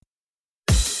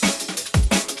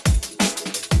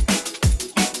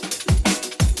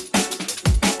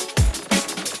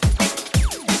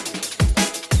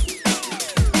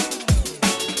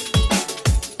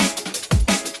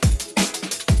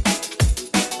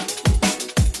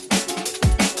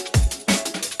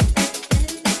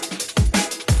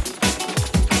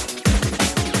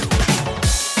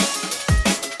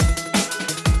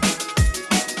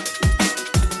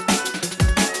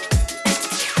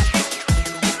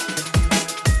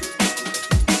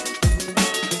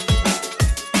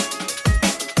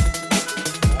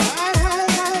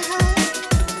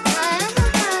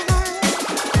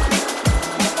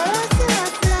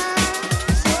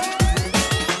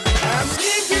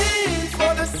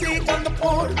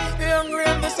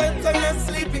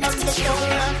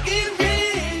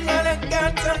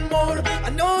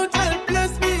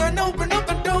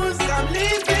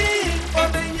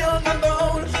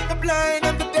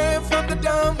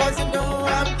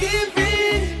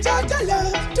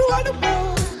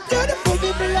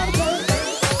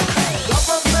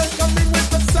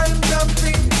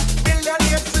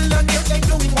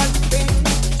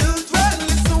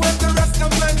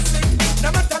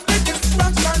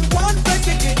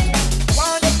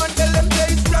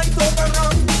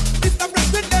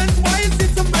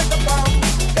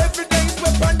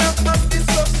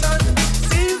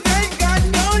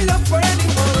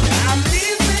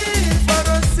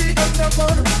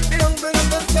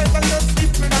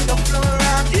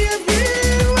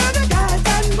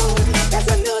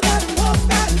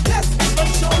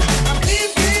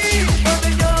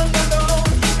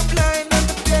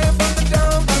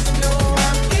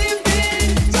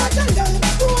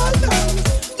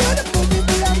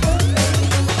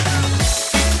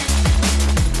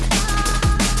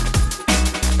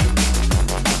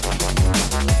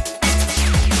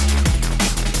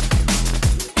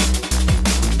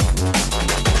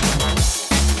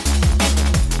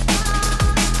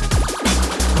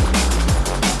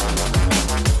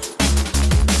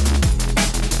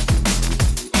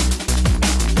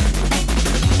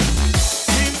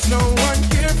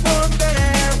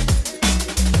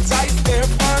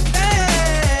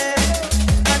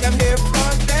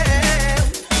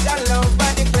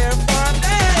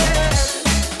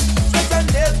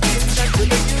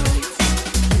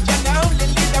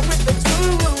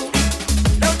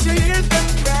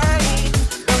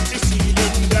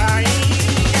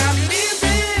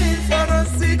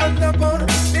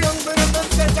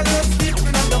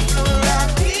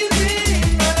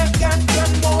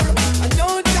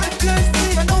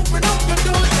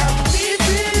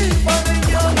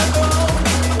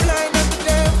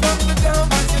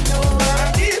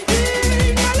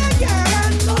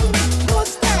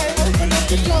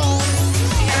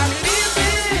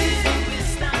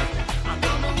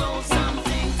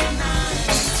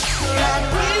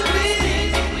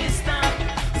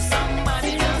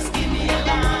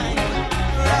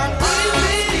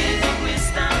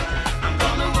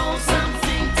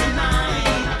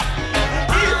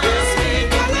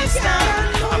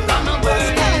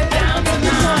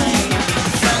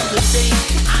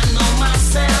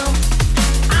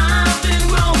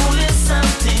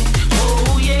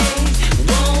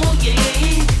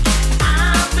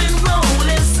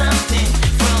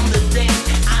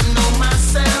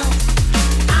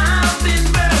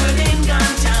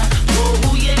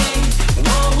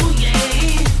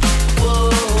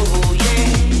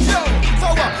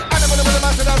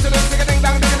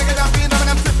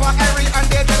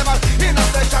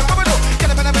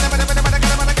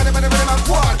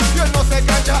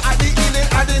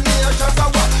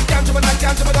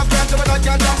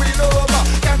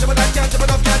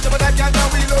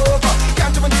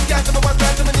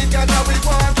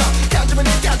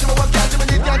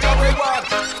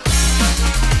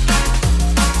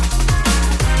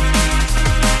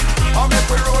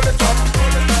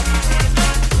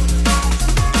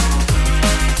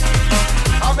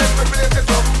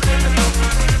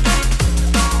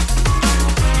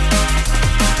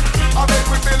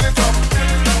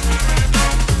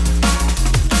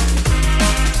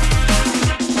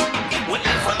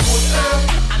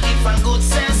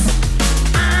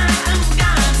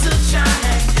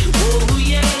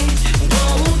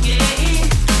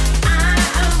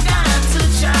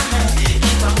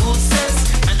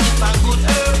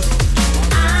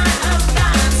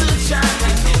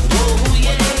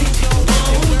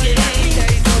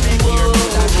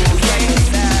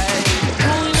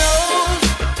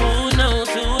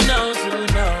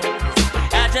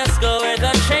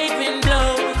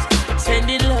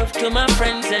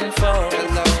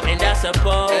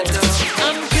support.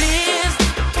 I'm pleased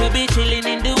to be chilling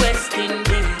in the West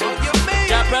Indies.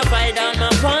 Jah provide all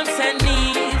my wants and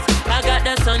needs. I got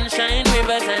the sunshine,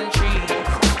 rivers and trees.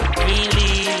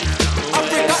 Really.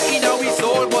 Africa in our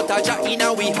soul, but a Jah in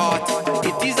our heart.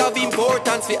 It is of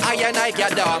importance for I and I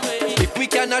gather. If we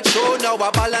cannot show now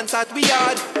a balance that we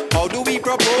had, how do we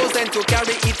propose then to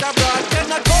carry it abroad?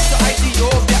 Cannot go to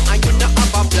Ethiopia and you not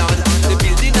have a plan. The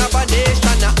building of a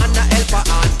nation and a helper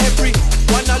and every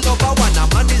one a lover, one a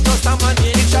man is just a man.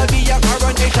 It shall be a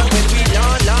coronation when we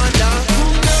land.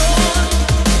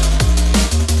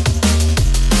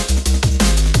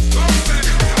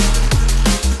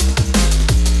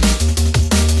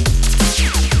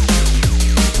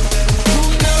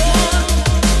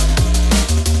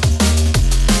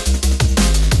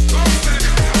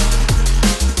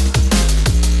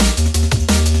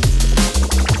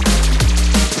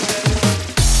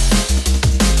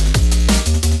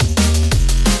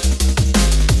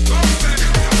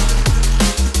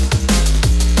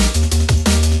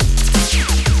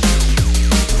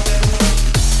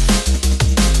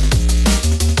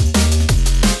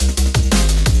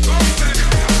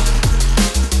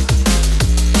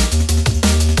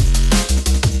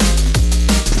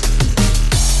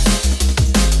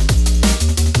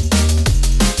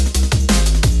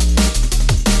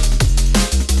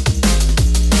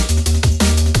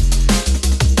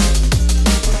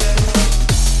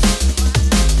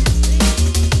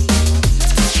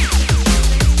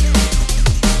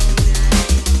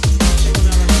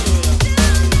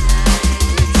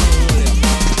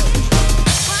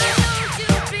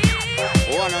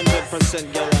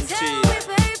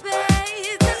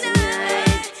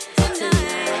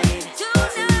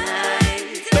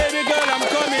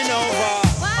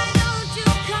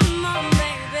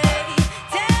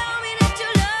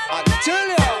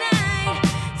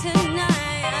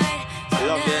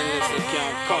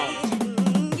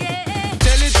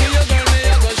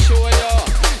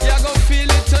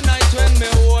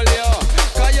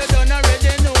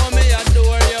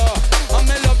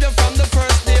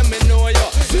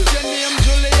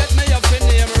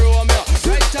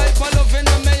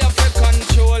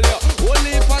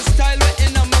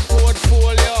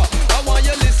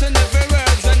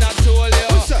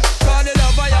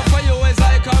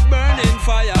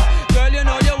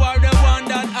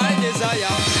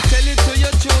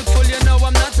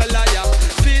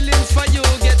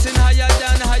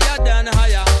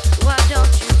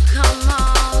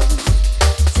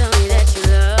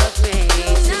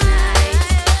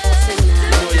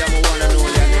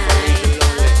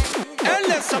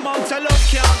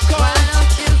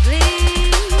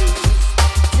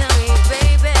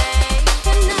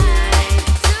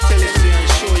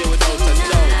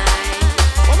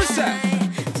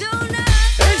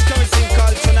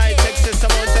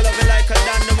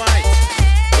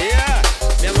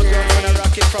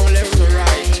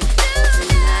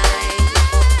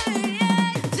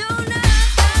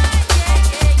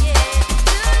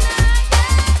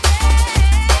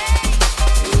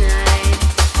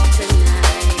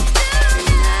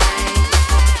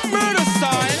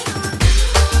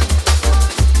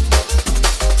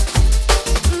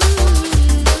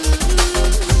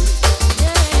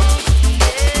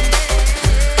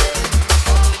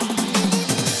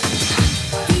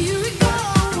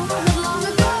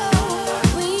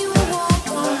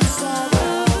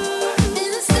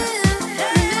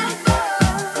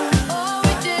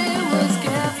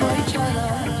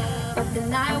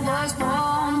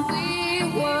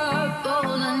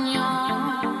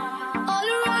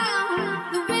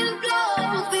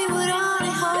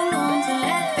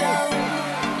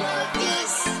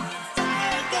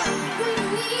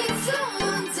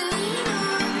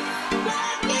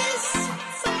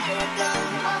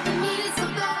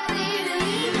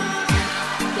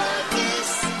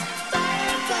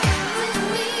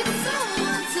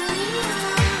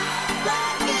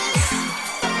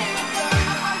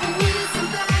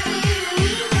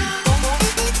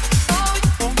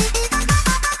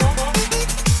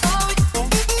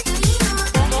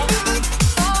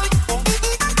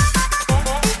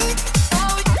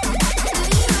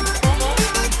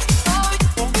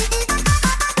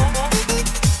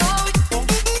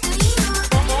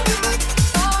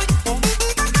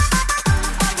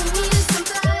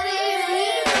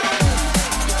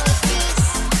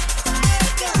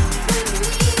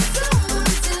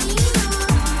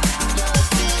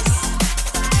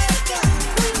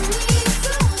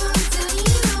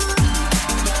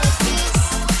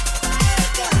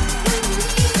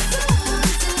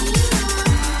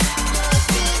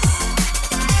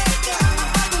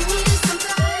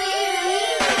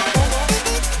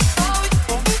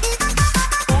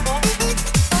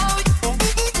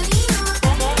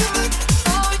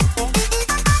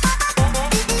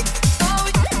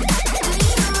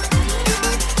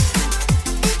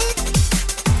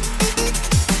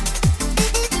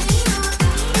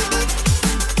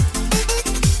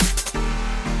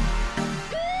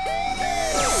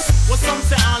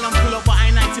 say all I'm pull up, but I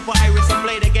 90 for Iris. I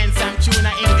played against Sam Tune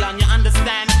in England, you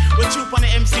understand? We troop on the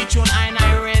MC tune, I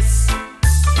Iris.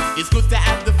 It's good to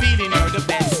have the feeling you're the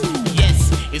best.